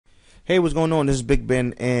Hey, what's going on? This is Big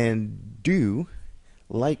Ben, and do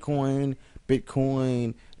Litecoin,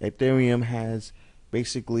 Bitcoin, Ethereum has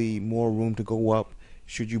basically more room to go up?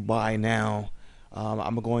 Should you buy now?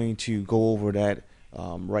 I'm going to go over that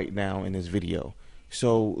right now in this video.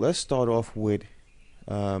 So let's start off with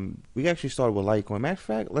we actually started with Litecoin. Matter of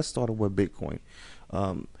fact, let's start with Bitcoin.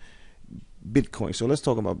 Bitcoin. So let's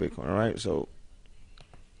talk about Bitcoin. All right. So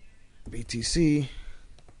BTC.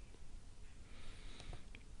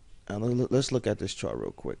 Let's look at this chart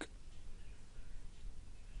real quick.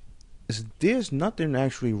 There's nothing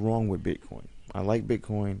actually wrong with Bitcoin. I like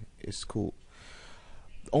Bitcoin. It's cool.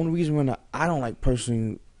 The only reason why I don't like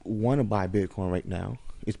personally want to buy Bitcoin right now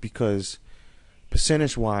is because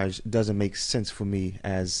percentage-wise it doesn't make sense for me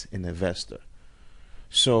as an investor.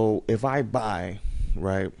 So if I buy,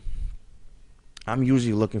 right, I'm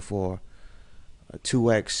usually looking for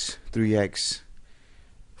 2x, 3x,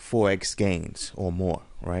 4x gains or more,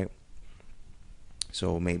 right?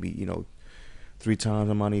 So maybe, 3 times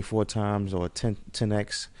my money, 4 times, or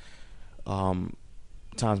 10x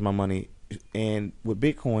times my money. And with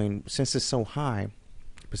Bitcoin, since it's so high,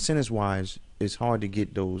 percentage-wise, it's hard to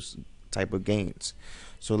get those type of gains.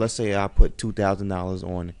 So let's say I put $2,000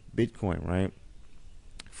 on Bitcoin, right?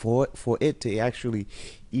 For it to actually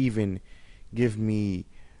even give me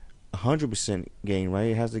 100% gain,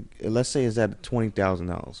 right? It has to. Let's say it's at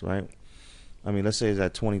 $20,000, right? I mean, let's say it's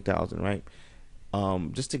at 20,000, right?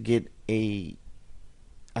 Just to get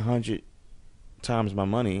 100 times my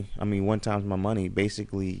money, I mean 1 times my money,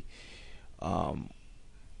 basically,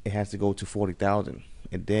 it has to go to 40,000,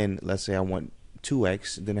 and then let's say I want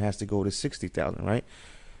 2x, then it has to go to 60,000, right?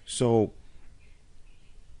 So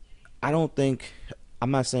I'm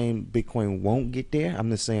not saying Bitcoin won't get there. I'm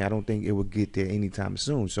just saying I don't think it will get there anytime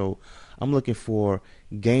soon. So I'm looking for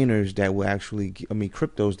gainers that will actually,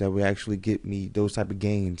 cryptos that will actually get me those type of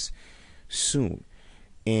gains soon.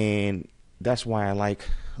 And that's why I like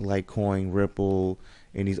Litecoin, Ripple,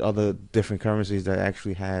 and these other different currencies that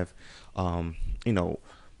actually have,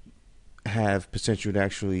 have potential to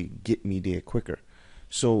actually get me there quicker.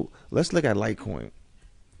 So let's look at Litecoin.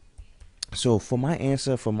 So for my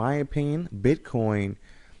answer, for my opinion, Bitcoin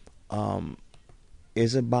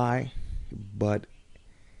is a buy, but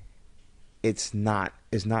it's not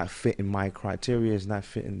fitting my criteria. It's not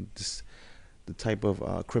fitting the type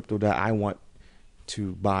of crypto that I want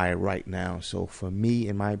to buy right now. So for me,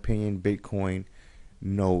 in my opinion, Bitcoin,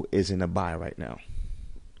 no, isn't a buy right now.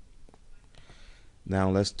 Now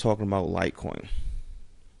let's talk about Litecoin.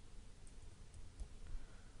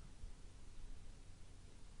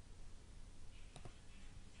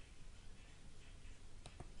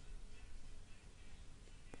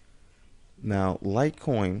 Now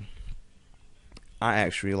Litecoin, I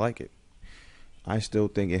actually like it. I still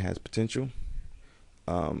think it has potential.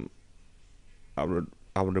 I would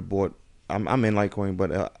have bought. I'm in Litecoin,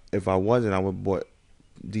 but if I wasn't, I would have bought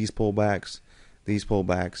these pullbacks.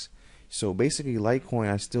 So basically,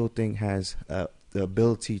 Litecoin I still think has the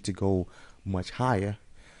ability to go much higher.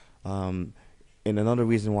 And another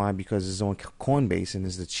reason why, because it's on Coinbase and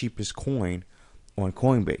it's the cheapest coin on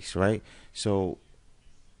Coinbase, right? So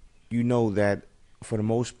you know that for the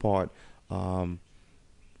most part,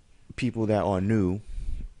 people that are new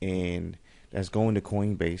and that's going to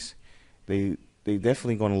Coinbase, they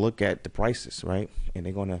definitely going to look at the prices, right? And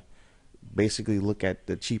they're going to basically look at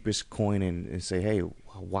the cheapest coin and say, hey,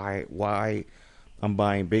 why I'm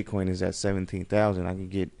buying Bitcoin is at 17,000. I can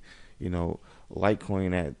get,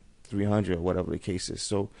 Litecoin at 300 or whatever the case is.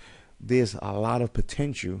 So there's a lot of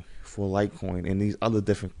potential for Litecoin and these other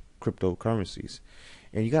different cryptocurrencies.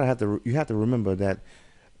 And you have to remember that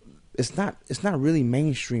it's not really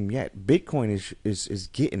mainstream yet. Bitcoin is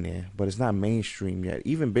getting there, but it's not mainstream yet.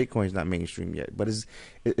 Even Bitcoin is not mainstream yet, but it's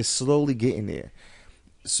slowly getting there.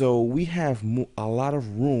 So we have a lot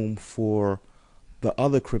of room for the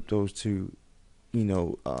other cryptos to,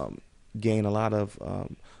 gain a lot of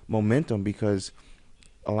momentum, because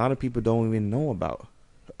a lot of people don't even know about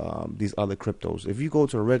these other cryptos. If you go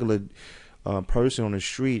to a regular person on the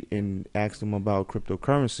street and ask them about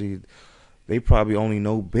cryptocurrency, they probably only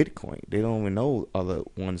know Bitcoin. They don't even know other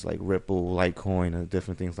ones like Ripple, Litecoin, and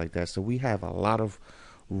different things like that. So we have a lot of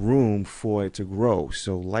room for it to grow.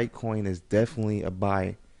 So Litecoin is definitely a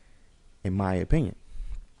buy, in my opinion.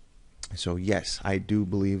 So yes, I do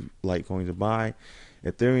believe Litecoin is a buy.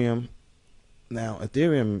 Ethereum. Now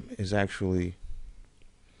Ethereum is actually,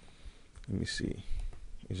 let me see,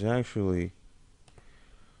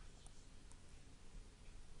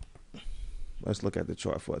 let's look at the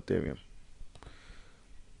chart for Ethereum.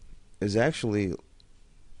 Is actually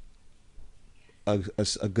a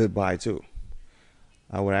good buy too.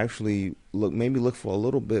 I would actually maybe look for a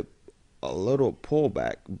little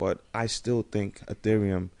pullback, but I still think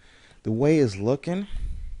Ethereum, the way it's looking,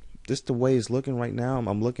 just the way it's looking right now,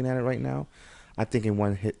 I'm looking at it right now. I think it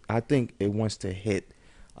wants to hit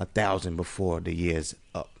 1,000 before the year's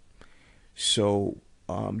up. So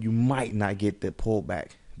you might not get the pullback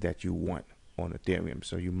that you want on Ethereum.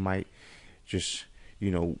 So you might just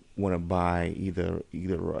want to buy either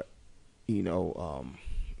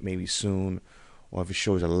maybe soon, or if it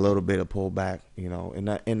shows a little bit of pullback,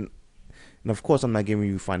 and of course I'm not giving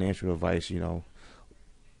you financial advice.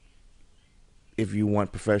 If you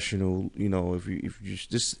want professional, if you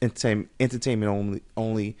just entertainment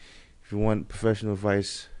only. If you want professional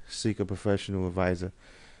advice, seek a professional advisor.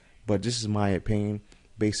 But this is my opinion.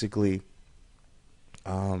 Basically,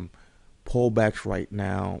 pullbacks right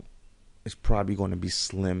now is probably going to be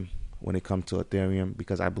slim when it comes to Ethereum,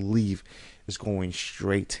 because I believe it's going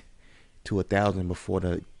straight to 1,000 before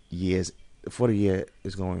the year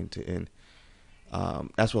is going to end.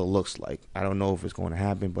 That's what it looks like. I don't know if it's going to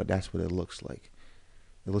happen, but that's what it looks like.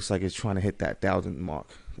 It looks like it's trying to hit that 1,000 mark.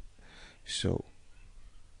 So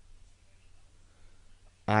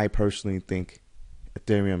I personally think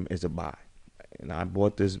Ethereum is a buy. And I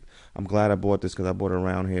bought this. I'm glad I bought this because I bought it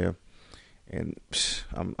around here, and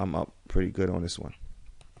I'm up pretty good on this one.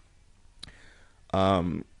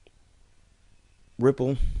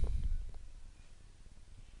 Ripple.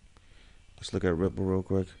 Let's look at Ripple real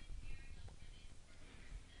quick.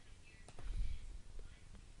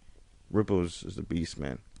 Ripple is the beast,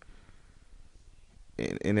 man.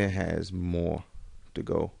 And it has more to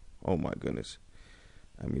go. Oh my goodness.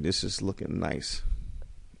 I mean, this is looking nice.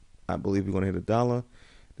 I believe we're going to hit $1.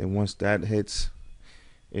 Then once that hits,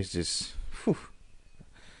 it's just, whew.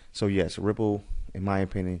 So yes, Ripple, in my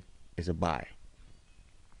opinion, is a buy.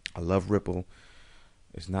 I love Ripple.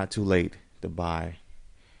 It's not too late to buy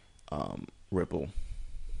Ripple,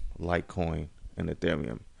 Litecoin, and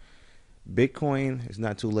Ethereum. Bitcoin is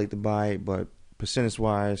not too late to buy, but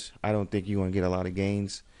percentage-wise, I don't think you're going to get a lot of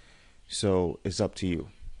gains. So it's up to you.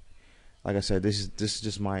 Like I said, this is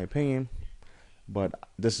just my opinion, but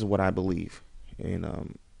this is what I believe.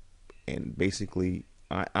 And basically,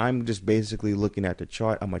 I'm just basically looking at the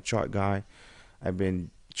chart. I'm a chart guy. I've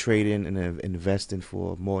been trading and investing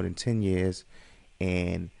for more than 10 years,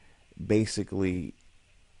 and basically,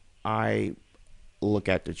 I look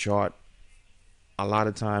at the chart. A lot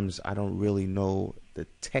of times I don't really know the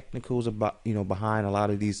technicals about behind a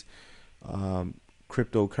lot of these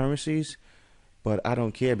cryptocurrencies, but I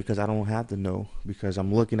don't care because I don't have to know, because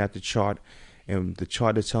I'm looking at the chart, and the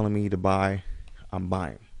chart is telling me to buy, I'm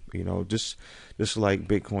buying. Just like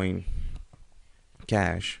Bitcoin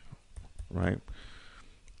Cash, right?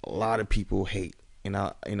 A lot of people hate, and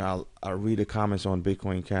I read the comments on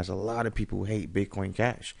Bitcoin Cash. A lot of people hate Bitcoin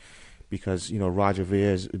Cash because Roger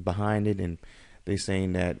Ver is behind it, and they're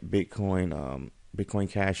saying that Bitcoin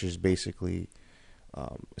Cash is basically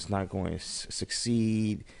it's not going to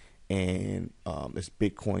succeed, and it's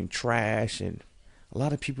Bitcoin trash, and a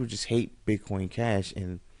lot of people just hate Bitcoin Cash.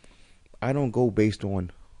 And I don't go based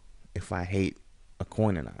on if I hate a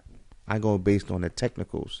coin or not. I go based on the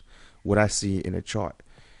technicals, what I see in the chart,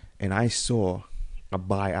 and I saw a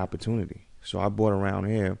buy opportunity, so I bought around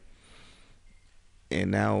here, and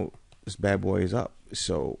now this bad boy is up.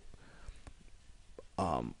 So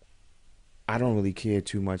I don't really care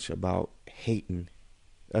too much about hating.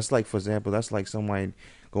 That's like, for example, that's like someone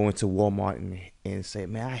going to Walmart and say,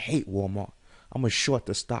 man, I hate Walmart, I'm gonna short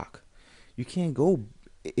the stock. You can't go,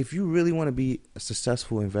 if you really want to be a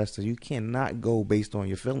successful investor, you cannot go based on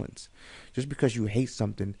your feelings. Just because you hate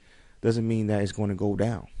something doesn't mean that it's going to go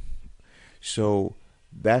down. So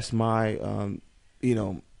that's my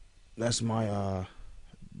that's the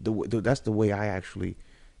way I actually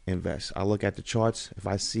invest. I look at the charts. If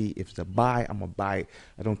I see if it's a buy, I'm gonna buy it.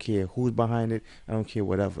 I don't care who's behind it. I don't care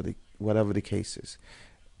whatever the case is.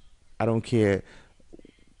 I don't care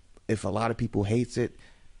if a lot of people hates it.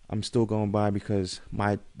 I'm still gonna buy because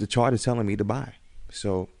the chart is telling me to buy.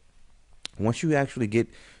 So once you actually get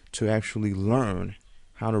to actually learn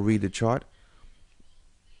how to read the chart,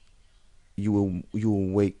 you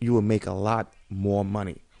will make a lot more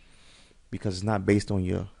money, because it's not based on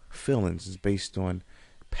your feelings. It's based on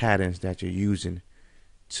patterns that you're using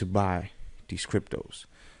to buy these cryptos.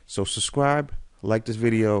 So subscribe, like this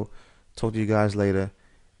video. Talk to you guys later,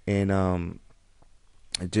 and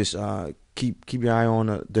just keep your eye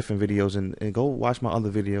on different videos, and go watch my other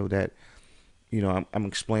video that I'm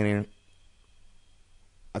explaining.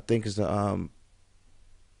 I think it's the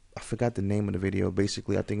I forgot the name of the video.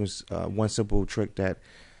 Basically, I think it was one simple trick that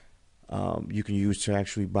you can use to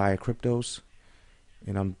actually buy cryptos.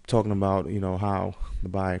 and I'm talking about, you know, how to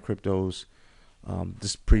buy cryptos,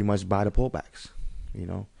 just pretty much buy the pullbacks, you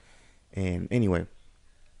know. And anyway,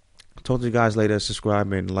 talk to you guys later.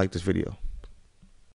 Subscribe and like this video.